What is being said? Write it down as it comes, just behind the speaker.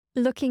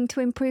Looking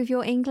to improve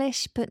your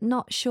English but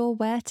not sure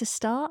where to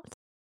start?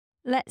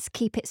 Let's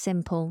keep it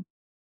simple.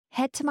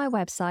 Head to my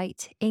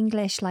website,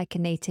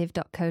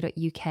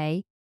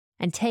 englishlikeanative.co.uk,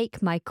 and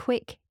take my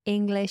quick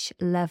English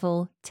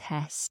level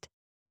test.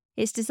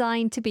 It's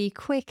designed to be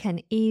quick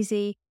and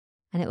easy,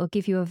 and it will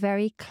give you a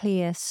very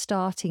clear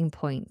starting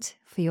point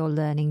for your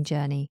learning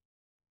journey.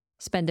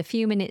 Spend a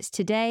few minutes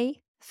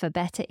today for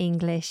better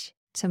English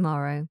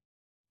tomorrow.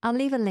 I'll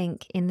leave a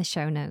link in the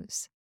show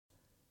notes.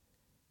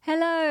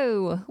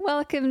 Hello,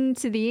 welcome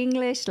to the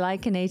English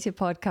Like a Native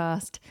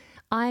podcast.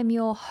 I'm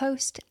your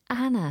host,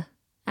 Anna,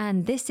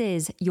 and this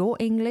is Your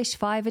English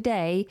 5 a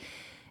Day,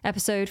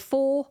 episode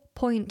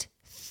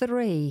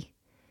 4.3.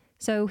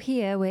 So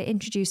here we're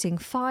introducing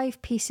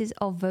 5 pieces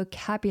of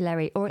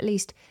vocabulary, or at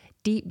least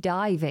deep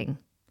diving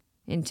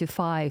into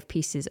 5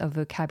 pieces of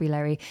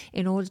vocabulary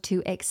in order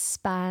to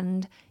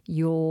expand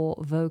your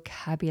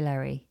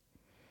vocabulary.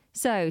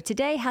 So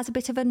today has a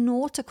bit of a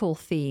nautical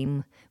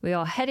theme. We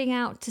are heading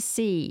out to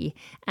sea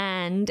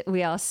and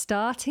we are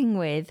starting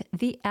with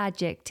the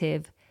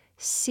adjective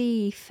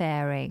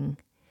seafaring.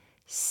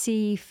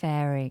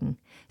 Seafaring.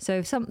 So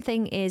if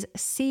something is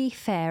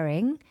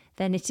seafaring,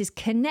 then it is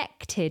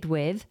connected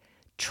with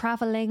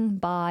travelling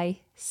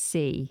by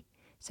sea.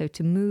 So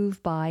to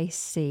move by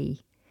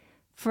sea.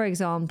 For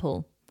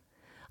example,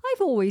 I've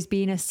always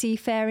been a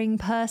seafaring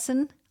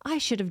person. I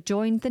should have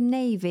joined the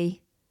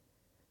Navy.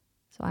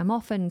 So I'm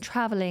often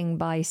travelling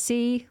by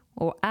sea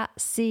or at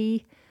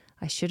sea.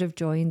 I should have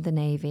joined the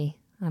Navy.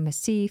 I'm a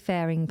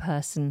seafaring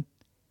person.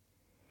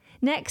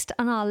 Next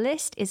on our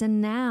list is a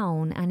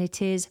noun, and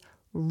it is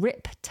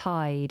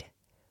riptide.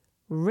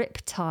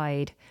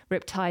 Riptide.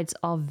 Riptides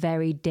are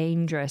very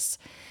dangerous.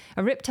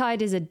 A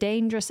riptide is a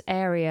dangerous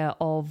area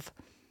of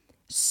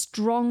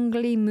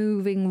strongly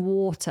moving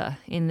water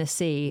in the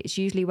sea. It's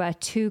usually where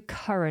 2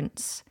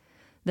 currents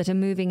that are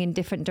moving in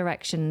different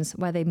directions,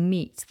 where they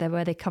meet,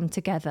 where they come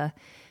together,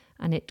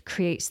 and it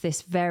creates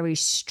this very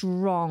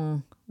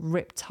strong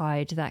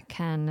riptide that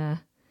can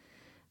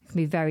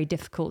be very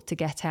difficult to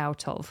get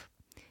out of.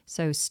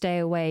 So stay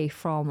away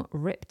from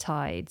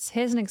riptides.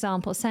 Here's an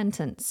example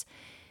sentence.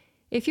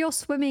 If you're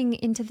swimming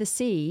into the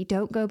sea,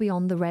 don't go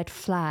beyond the red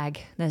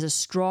flag. There's a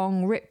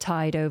strong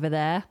riptide over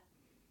there.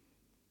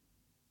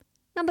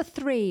 Number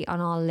 3 on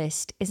our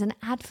list is an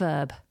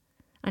adverb,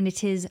 and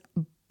it is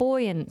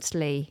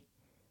buoyantly.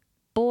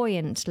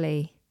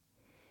 Buoyantly.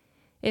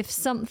 If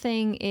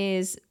something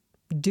is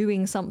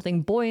doing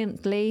something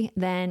buoyantly,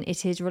 then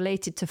it is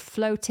related to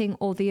floating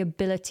or the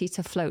ability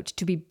to float.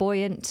 To be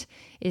buoyant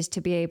is to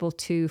be able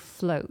to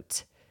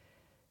float.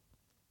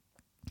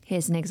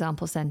 Here's an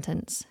example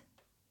sentence.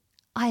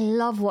 I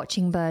love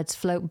watching birds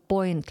float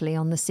buoyantly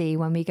on the sea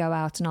when we go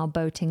out on our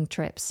boating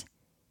trips.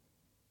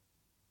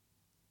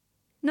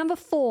 Number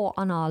 4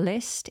 on our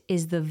list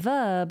is the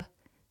verb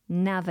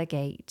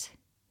navigate.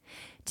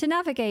 To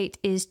navigate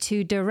is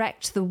to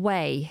direct the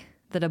way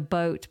that a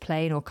boat,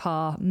 plane or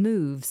car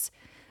moves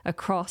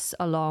across,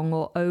 along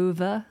or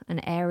over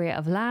an area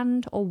of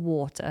land or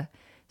water.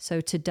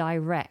 So to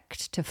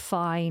direct, to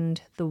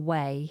find the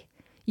way,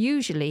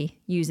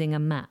 usually using a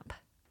map.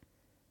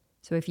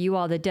 So if you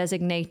are the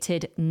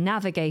designated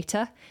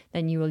navigator,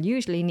 then you will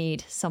usually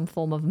need some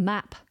form of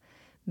map,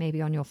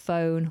 maybe on your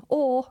phone,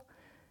 or,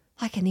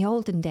 like in the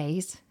olden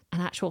days, an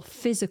actual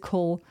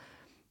physical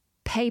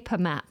paper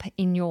map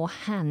in your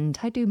hand.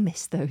 I do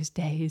miss those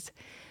days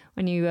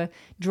when you were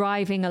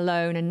driving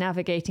alone and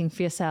navigating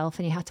for yourself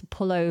and you had to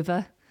pull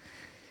over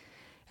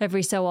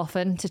every so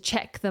often to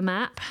check the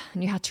map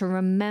and you had to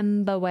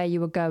remember where you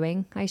were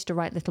going. I used to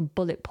write little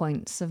bullet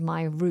points of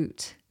my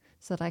route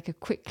so that I could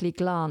quickly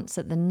glance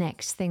at the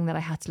next thing that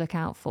I had to look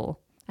out for.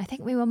 I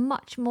think we were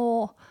much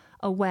more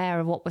aware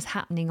of what was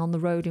happening on the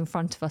road in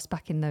front of us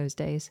back in those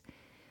days.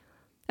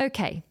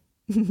 Okay.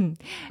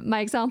 My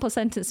example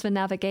sentence for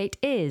navigate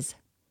is,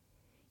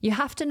 you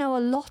have to know a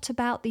lot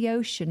about the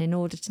ocean in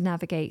order to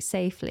navigate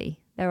safely.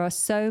 There are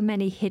so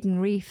many hidden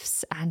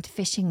reefs and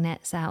fishing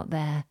nets out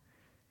there.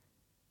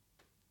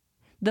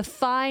 The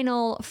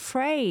final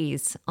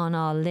phrase on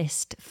our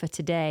list for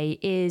today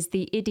is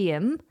the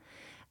idiom,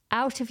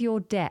 out of your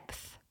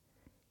depth.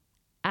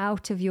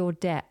 Out of your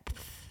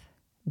depth.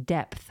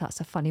 Depth,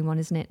 that's a funny one,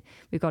 isn't it?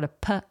 We've got a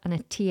P and a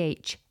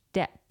TH.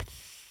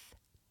 Depth.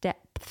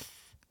 Depth.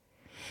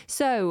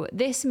 So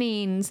this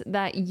means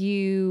that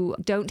you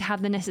don't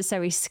have the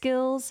necessary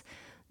skills,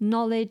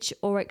 knowledge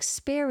or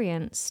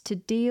experience to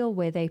deal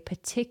with a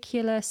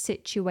particular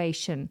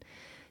situation.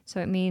 So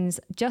it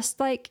means just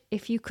like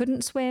if you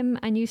couldn't swim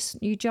and you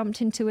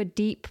jumped into a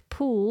deep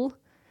pool,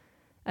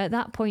 at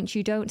that point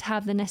you don't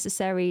have the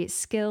necessary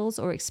skills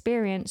or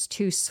experience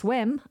to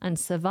swim and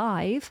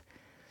survive.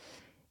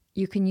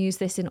 You can use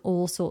this in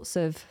all sorts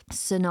of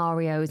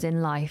scenarios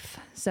in life.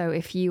 So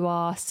if you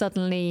are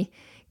suddenly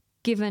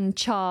given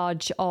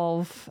charge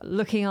of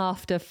looking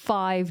after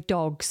 5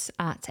 dogs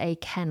at a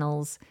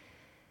kennels,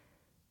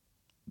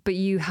 but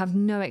you have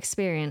no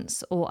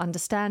experience or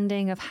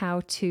understanding of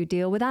how to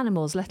deal with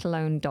animals, let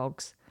alone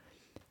dogs,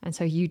 And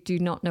so you do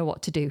not know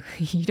what to do.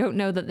 You don't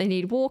know that they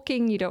need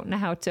walking. You don't know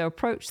how to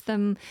approach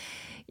them.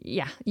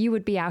 Yeah, you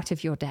would be out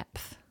of your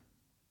depth.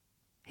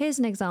 Here's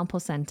an example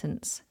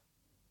sentence.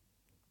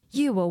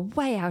 You were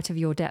way out of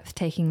your depth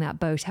taking that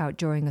boat out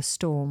during a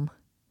storm.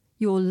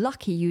 You're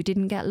lucky you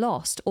didn't get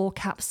lost or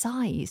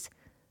capsize.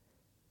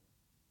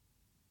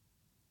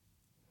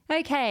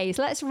 Okay,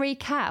 so let's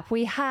recap.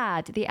 We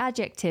had the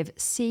adjective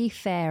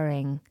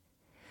seafaring.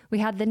 We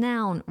had the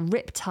noun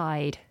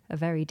riptide, a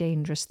very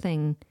dangerous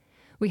thing.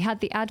 We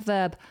had the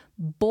adverb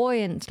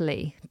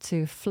buoyantly,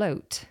 to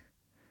float.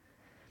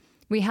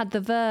 We had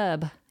the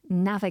verb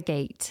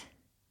navigate.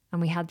 And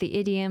we had the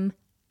idiom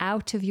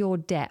out of your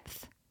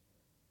depth.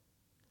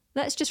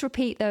 Let's just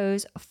repeat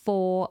those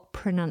for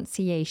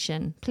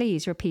pronunciation.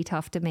 Please repeat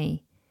after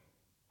me.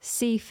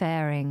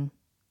 Seafaring.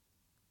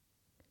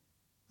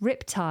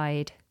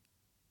 Riptide.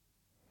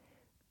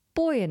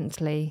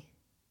 Buoyantly.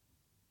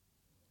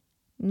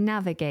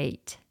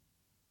 Navigate.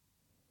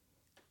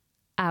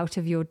 Out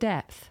of your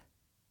depth.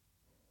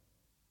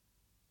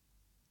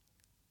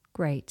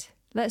 Great.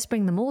 Let's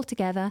bring them all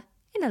together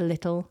in a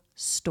little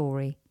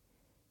story.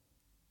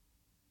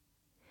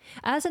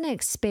 As an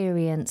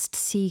experienced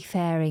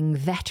seafaring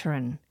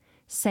veteran,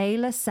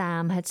 Sailor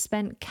Sam had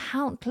spent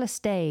countless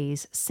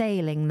days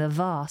sailing the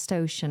vast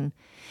ocean,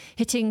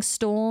 hitting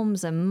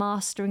storms and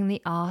mastering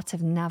the art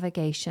of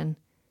navigation.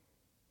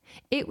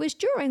 It was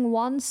during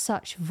one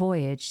such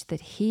voyage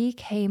that he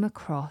came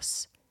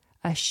across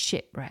a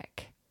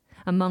shipwreck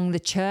among the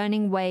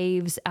churning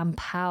waves and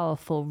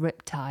powerful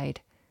riptide.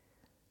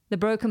 The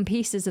broken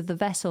pieces of the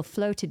vessel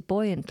floated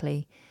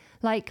buoyantly,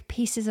 like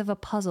pieces of a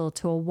puzzle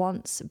to a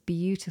once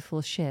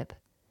beautiful ship.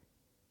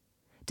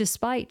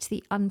 Despite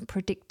the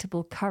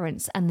unpredictable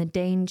currents and the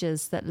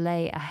dangers that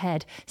lay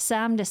ahead,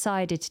 Sam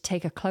decided to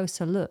take a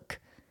closer look.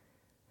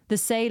 The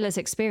sailor's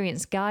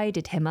experience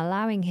guided him,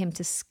 allowing him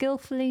to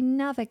skillfully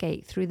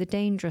navigate through the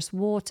dangerous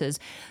waters,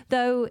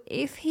 though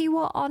if he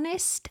were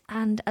honest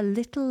and a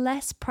little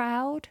less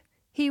proud,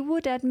 he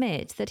would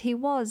admit that he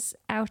was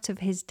out of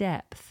his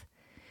depth.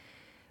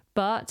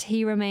 But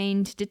he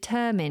remained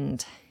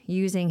determined,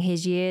 using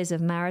his years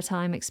of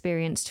maritime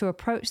experience to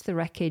approach the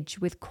wreckage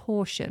with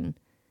caution.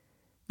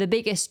 The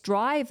biggest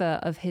driver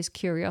of his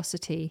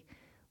curiosity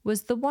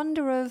was the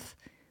wonder of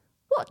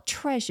what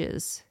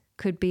treasures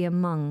could be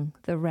among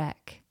the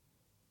wreck.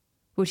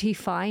 Would he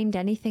find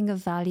anything of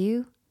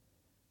value?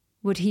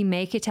 Would he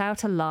make it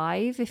out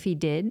alive if he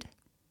did?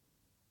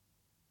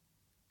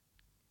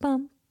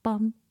 Bum,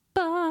 bum,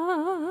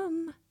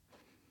 bum.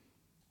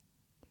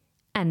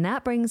 And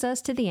that brings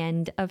us to the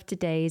end of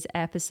today's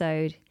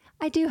episode.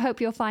 I do hope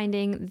you're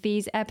finding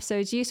these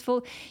episodes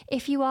useful.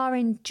 If you are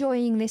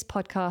enjoying this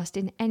podcast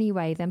in any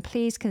way, then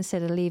please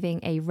consider leaving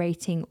a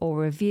rating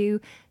or review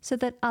so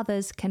that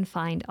others can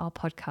find our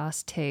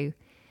podcast too.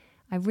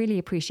 I really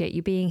appreciate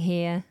you being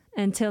here.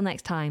 Until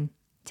next time,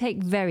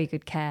 take very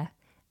good care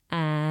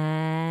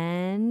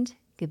and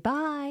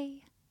goodbye.